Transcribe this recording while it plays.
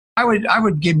I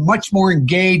would get much more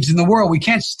engaged in the world. We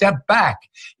can't step back.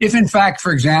 If in fact,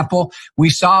 for example, we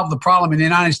solve the problem in the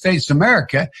United States of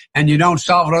America and you don't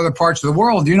solve it in other parts of the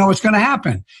world, you know what's going to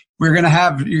happen. You're going to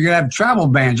have travel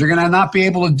bans. You're going to not be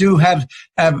able to have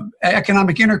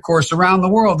economic intercourse around the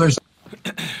world. There's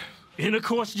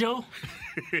intercourse, Joe?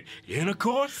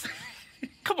 Intercourse?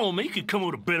 Come on, man. You could come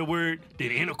up with a better word than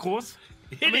intercourse.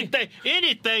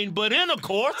 Anything but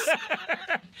intercourse.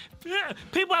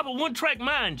 People have a one-track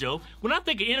mind, Joe. When I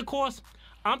think of intercourse,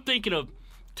 I'm thinking of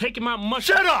taking my mush.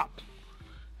 Shut up!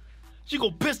 You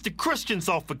gonna piss the Christians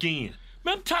off again.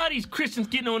 Man, I'm tired of these Christians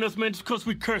getting on us, man, just because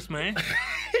we curse, man.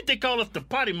 They call us the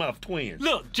potty mouth twins.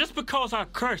 Look, just because I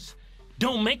curse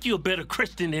don't make you a better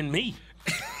Christian than me.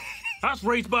 I was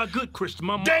raised by a good Christian,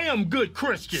 my mom. Damn good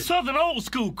Christian. Southern old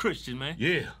school Christian, man.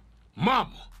 Yeah,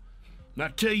 mama. Now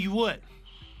tell you what,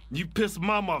 you piss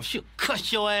mama off, she'll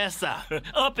cuss your ass out.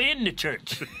 Up in the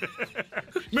church.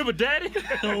 Remember Daddy?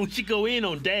 Oh, she go in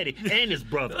on Daddy and his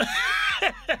brother.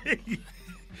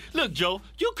 Look, Joe,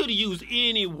 you could have used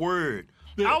any word.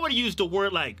 I would have used the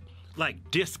word like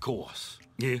discourse.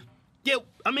 Yeah. Yeah,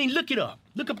 I mean, look it up.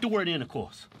 Look up the word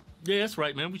intercourse. Yeah, that's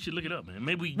right, man. We should look it up, man.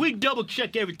 Maybe we double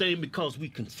check everything because we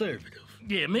conservative.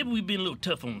 Yeah, maybe we been a little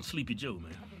tough on Sleepy Joe,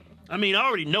 man. I mean, I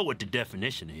already know what the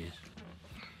definition is.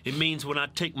 It means when I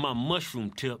take my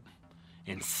mushroom tip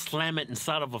and slam it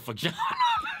inside of a vagina.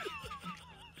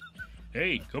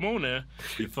 Hey, come on now.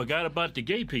 You forgot about the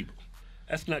gay people.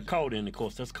 That's not called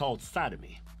intercourse, that's called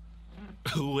sodomy.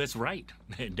 Oh, that's right.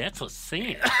 That's a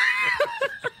sin.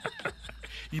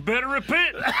 You better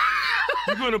repent.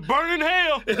 You're gonna burn in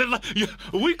hell.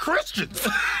 We Christians.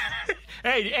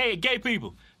 Hey, gay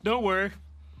people, don't worry.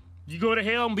 You go to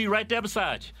hell and be right there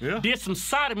beside you. Yeah. Did some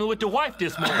sodomy with the wife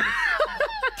this morning.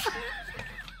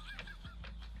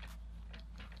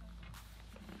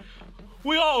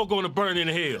 We all gonna burn in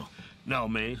hell. No,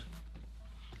 man.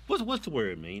 What's the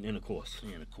word mean? Intercourse.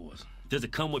 Intercourse. Does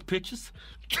it come with pictures?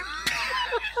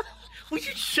 Will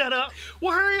you shut up?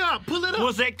 Well, hurry up. Pull it up.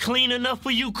 Was that clean enough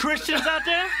for you Christians out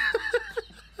there?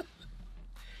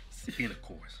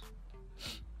 Intercourse.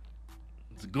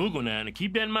 It's Google now, and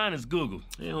keep that in mind, it's Google.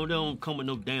 They don't come with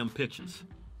no damn pictures.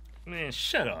 Man,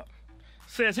 shut up.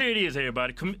 Says here it is,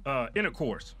 everybody.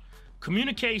 Intercourse.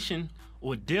 Communication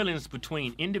or dealings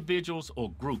between individuals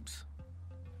or groups.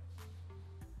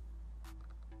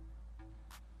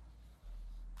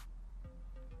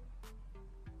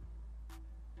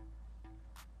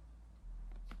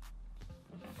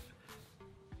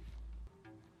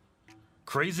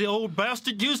 Crazy old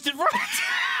bastard used it right.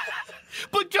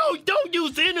 But Joe, don't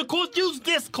use intercourse, use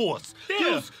discourse.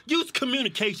 Yeah. Use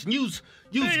communication, use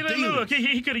Hey, dealings. look,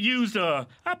 he could have used, I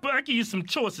could use some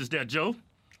choices there, Joe.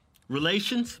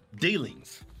 Relations,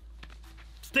 dealings.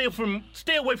 Stay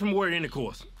away from the word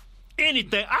intercourse.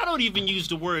 Anything. I don't even use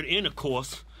the word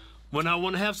intercourse when I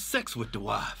want to have sex with the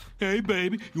wife. Hey,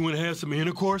 baby, you want to have some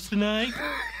intercourse tonight?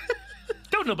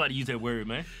 Don't nobody use that word,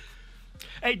 man.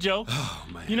 Hey, Joe. Oh,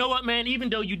 man. You know what, man? Even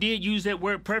though you did use that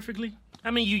word perfectly,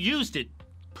 I mean, you used it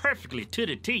perfectly to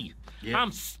the T. Yeah.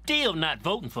 I'm still not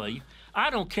voting for you. I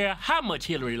don't care how much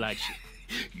Hillary likes you.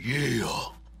 Yeah.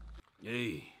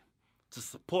 Hey, to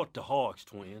support the Hogs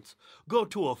Twins, go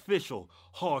to official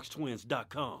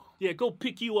hogstwins.com. Yeah, go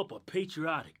pick you up a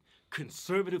patriotic,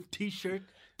 conservative T-shirt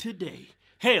today.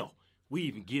 Hell, we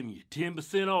even giving you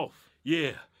 10% off.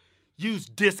 Yeah, use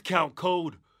discount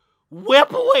code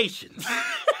reparations.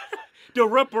 The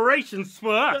reparations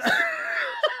for us.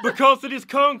 Because of this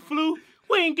Kung flu,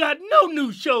 we ain't got no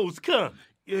new shows coming.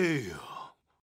 Yeah.